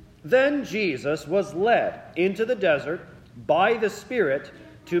Then Jesus was led into the desert by the Spirit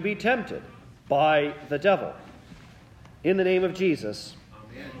to be tempted by the devil. In the name of Jesus.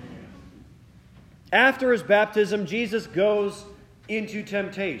 Amen. After his baptism, Jesus goes into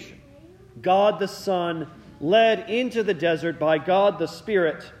temptation. God the Son led into the desert by God the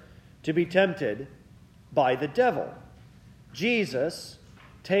Spirit to be tempted by the devil. Jesus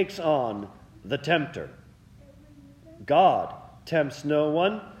takes on the tempter. God tempts no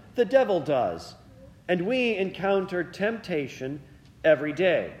one, the devil does. And we encounter temptation every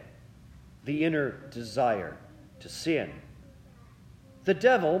day, the inner desire to sin. The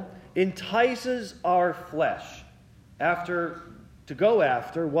devil entices our flesh to go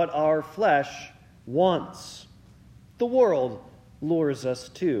after what our flesh wants. The world lures us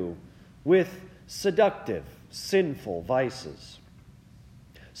too with seductive, sinful vices.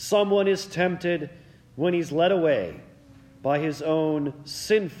 Someone is tempted when he's led away by his own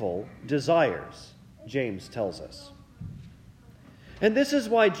sinful desires, James tells us. And this is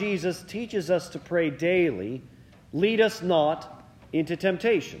why Jesus teaches us to pray daily, lead us not into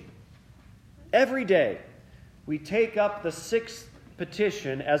temptation. Every day, we take up the sixth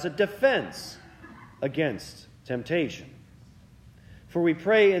petition as a defense against temptation. For we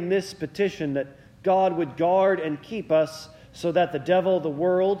pray in this petition that God would guard and keep us so that the devil, the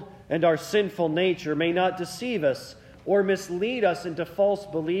world, and our sinful nature may not deceive us or mislead us into false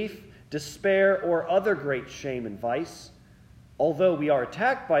belief, despair, or other great shame and vice. Although we are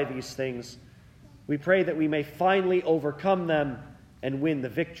attacked by these things, we pray that we may finally overcome them and win the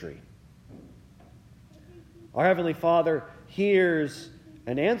victory. Our Heavenly Father hears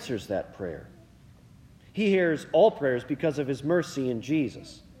and answers that prayer. He hears all prayers because of his mercy in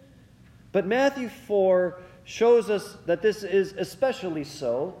Jesus. But Matthew 4 shows us that this is especially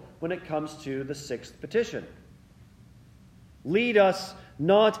so when it comes to the sixth petition. Lead us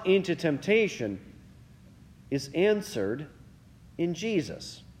not into temptation is answered in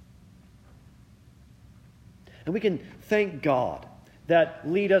Jesus. And we can thank God that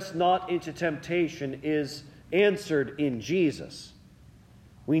lead us not into temptation is answered in Jesus.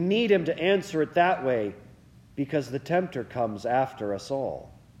 We need him to answer it that way because the tempter comes after us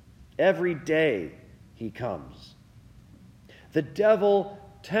all. Every day he comes. The devil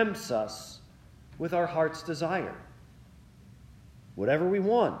tempts us with our heart's desire. Whatever we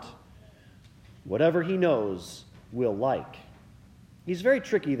want, whatever he knows we'll like. He's very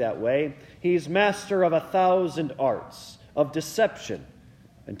tricky that way. He's master of 1,000 arts of deception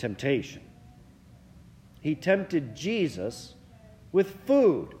and temptation. He tempted Jesus with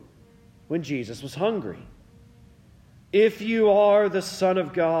food when Jesus was hungry. If you are the Son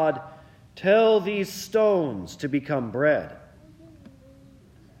of God, tell these stones to become bread.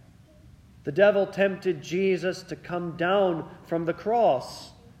 The devil tempted Jesus to come down from the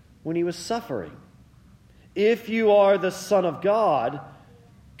cross when he was suffering. If you are the Son of God,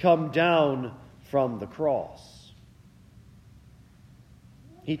 come down from the cross.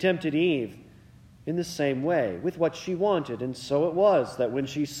 He tempted Eve in the same way, with what she wanted. And so it was that when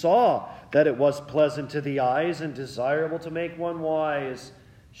she saw that it was pleasant to the eyes and desirable to make one wise,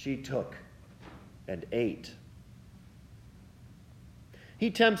 she took and ate. He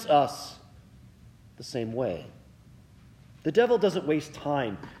tempts us the same way. The devil doesn't waste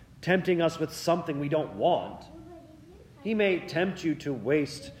time tempting us with something we don't want. He may tempt you to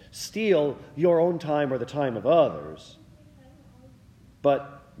steal your own time or the time of others.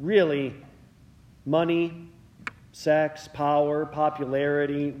 But really, money, sex, power,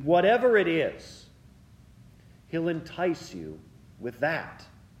 popularity, whatever it is, he'll entice you with that.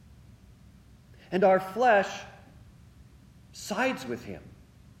 And our flesh sides with him,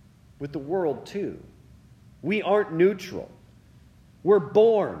 with the world too. We aren't neutral. We're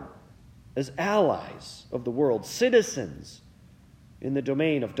born as allies of the world, citizens in the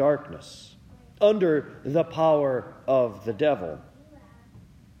domain of darkness, under the power of the devil.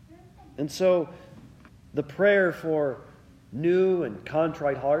 And so the prayer for new and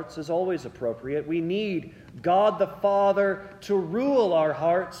contrite hearts is always appropriate. We need God the Father to rule our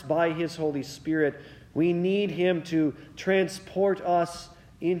hearts by his Holy Spirit. We need him to transport us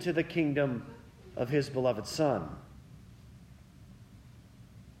into the kingdom of his beloved Son.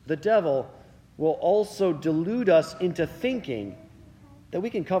 The devil will also delude us into thinking that we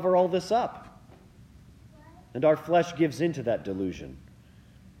can cover all this up. And our flesh gives into that delusion.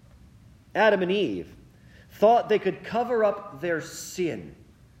 Adam and Eve thought they could cover up their sin,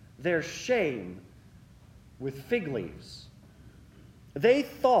 their shame, with fig leaves. They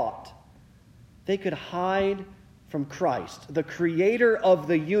thought they could hide from Christ, the creator of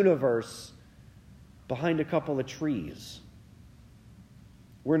the universe, behind a couple of trees.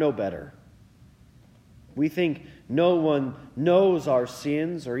 we're no better. We think no one knows our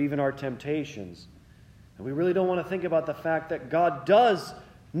sins or even our temptations. And we really don't want to think about the fact that God does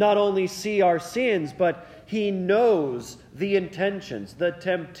not only see our sins, but He knows the intentions, the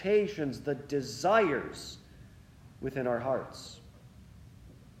temptations, the desires within our hearts.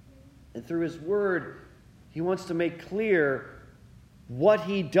 And through His Word, He wants to make clear what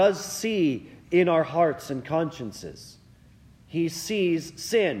He does see in our hearts and consciences. He sees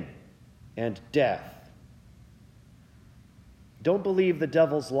sin and death. Don't believe the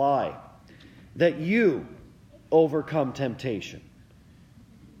devil's lie that you overcome temptation.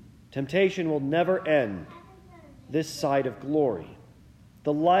 Temptation will never end this side of glory.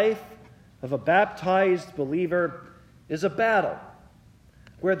 The life of a baptized believer is a battle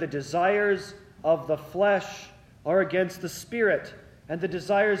where the desires of the flesh are against the Spirit, and the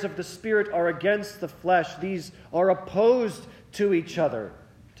desires of the Spirit are against the flesh. These are opposed to each other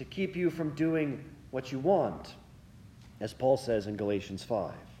to keep you from doing what you want, as Paul says in Galatians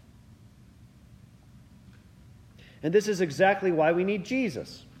 5. And this is exactly why we need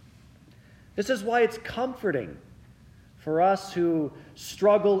Jesus. This is why it's comforting for us who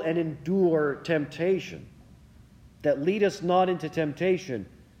struggle and endure temptation. That lead us not into temptation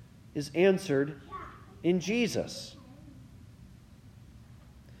is answered in Jesus.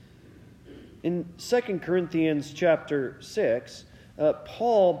 In 2 Corinthians chapter 6,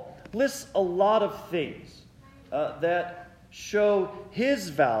 Paul lists a lot of things that show his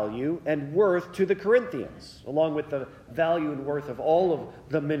value and worth to the Corinthians, along with the value and worth of all of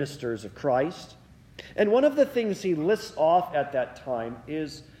the ministers of Christ. And one of the things he lists off at that time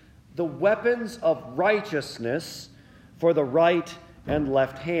is the weapons of righteousness for the right and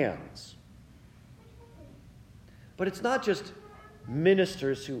left hands. But it's not just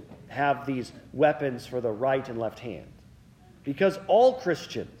ministers who have these weapons for the right and left hand, because all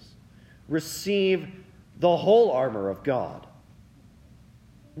Christians receive the whole armor of God.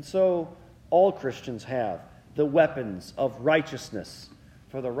 And so all Christians have the weapons of righteousness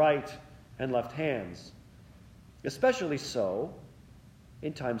for the right and left hands, especially so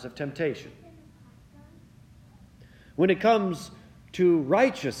in times of temptation. When it comes to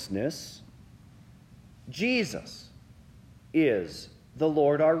righteousness, Jesus is the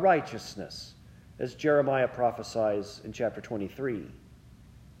Lord our righteousness, as Jeremiah prophesies in chapter 23.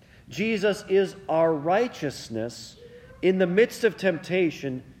 Jesus is our righteousness in the midst of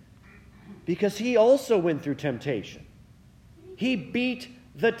temptation because He also went through temptation. He beat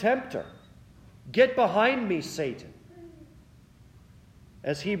the tempter. Get behind me, Satan.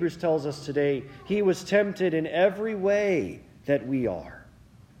 As Hebrews tells us today, He was tempted in every way that we are,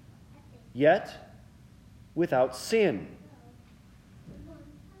 yet without sin.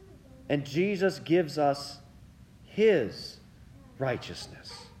 And Jesus gives us His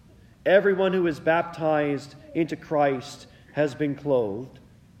righteousness. Everyone who is baptized into Christ has been clothed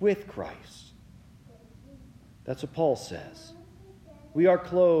with Christ. That's what Paul says. We are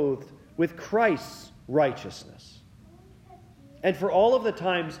clothed with Christ's righteousness. And for all of the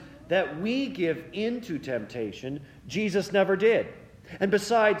times that we give into temptation, Jesus never did. And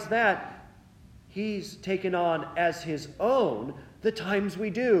besides that, He's taken on as His own the times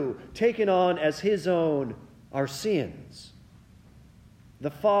we do, taken on as His own our sins.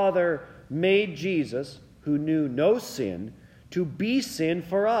 The Father made Jesus, who knew no sin, to be sin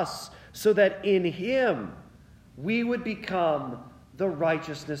for us, so that in Him we would become the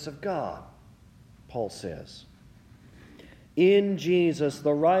righteousness of God, Paul says. In Jesus,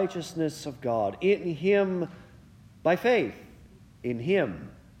 the righteousness of God. In Him by faith. In Him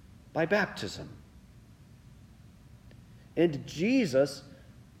by baptism. And Jesus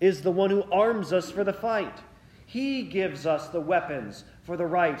is the one who arms us for the fight. He gives us the weapons for the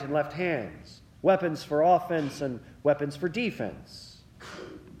right and left hands. Weapons for offense and weapons for defense.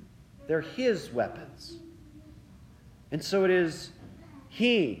 They're His weapons. And so it is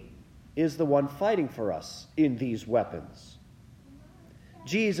He is the one fighting for us in these weapons.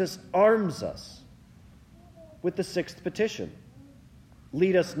 Jesus arms us with the sixth petition.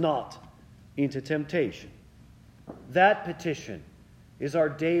 Lead us not into temptation. That petition is our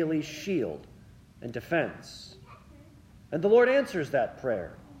daily shield and defense. And the Lord answers that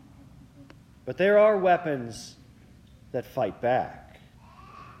prayer. But there are weapons that fight back.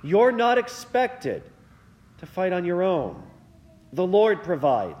 You're not expected to fight on your own. The Lord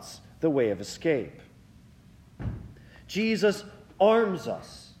provides the way of escape. Jesus arms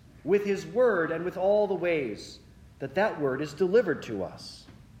us with His word and with all the ways that word is delivered to us.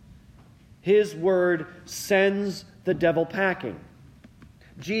 His word sends the devil packing.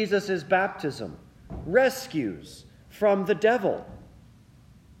 Jesus' baptism rescues from the devil.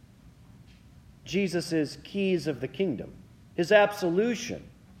 Jesus' keys of the kingdom, his absolution,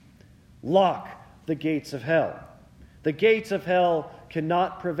 lock the gates of hell. The gates of hell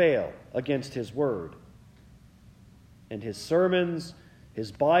cannot prevail against his word. And his sermons,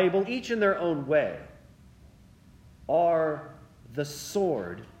 his Bible, each in their own way, are the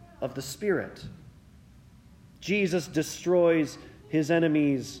sword of the Spirit. Jesus destroys his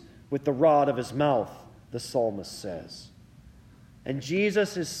enemies with the rod of his mouth, the psalmist says. And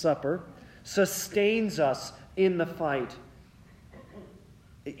Jesus' supper sustains us in the fight.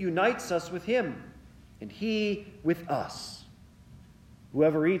 It unites us with him, and he with us.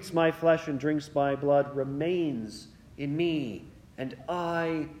 Whoever eats my flesh and drinks my blood remains in me, and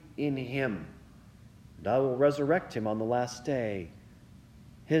I in him. And I will resurrect him on the last day.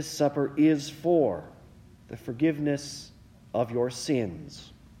 His supper is for the forgiveness of your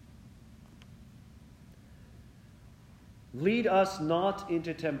sins. Lead us not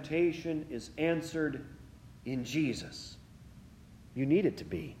into temptation is answered in Jesus. You need it to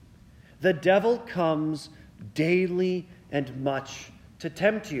be. The devil comes daily and much to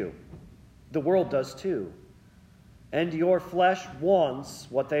tempt you. The world does too. And your flesh wants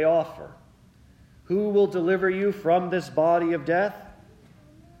what they offer. Who will deliver you from this body of death?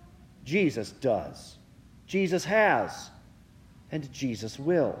 Jesus does. Jesus has. And Jesus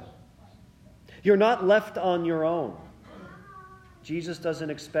will. You're not left on your own. Jesus doesn't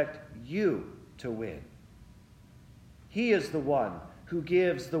expect you to win. He is the one who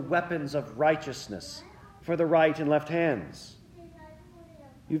gives the weapons of righteousness for the right and left hands.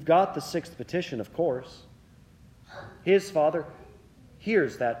 You've got the sixth petition, of course. His Father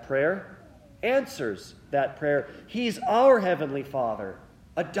hears that prayer, answers that prayer. He's our Heavenly Father,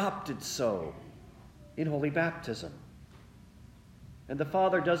 adopted so in holy baptism. And the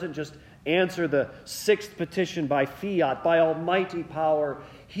Father doesn't just answer the sixth petition by fiat, by almighty power.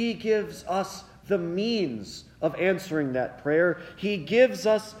 He gives us the means of answering that prayer. He gives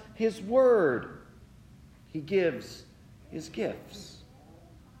us his word. He gives his gifts.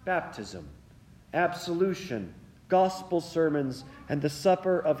 Baptism, absolution, gospel sermons, and the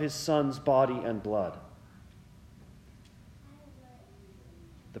supper of his Son's body and blood.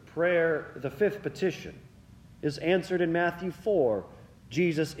 The fifth petition, is answered in Matthew 4,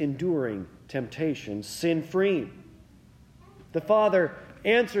 Jesus enduring temptation, sin-free. The Father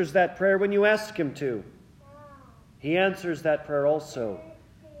answers that prayer when you ask him to. He answers that prayer also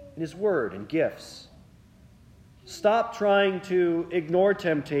in his word and gifts. Stop trying to ignore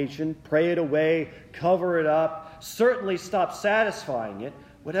temptation, pray it away, cover it up. Certainly stop satisfying it,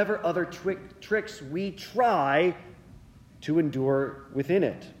 whatever other tricks we try to endure within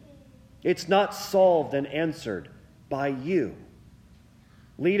it. It's not solved and answered by you.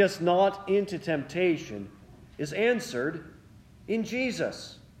 Lead us not into temptation is answered in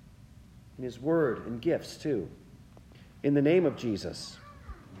Jesus, in his word and gifts too. In the name of Jesus.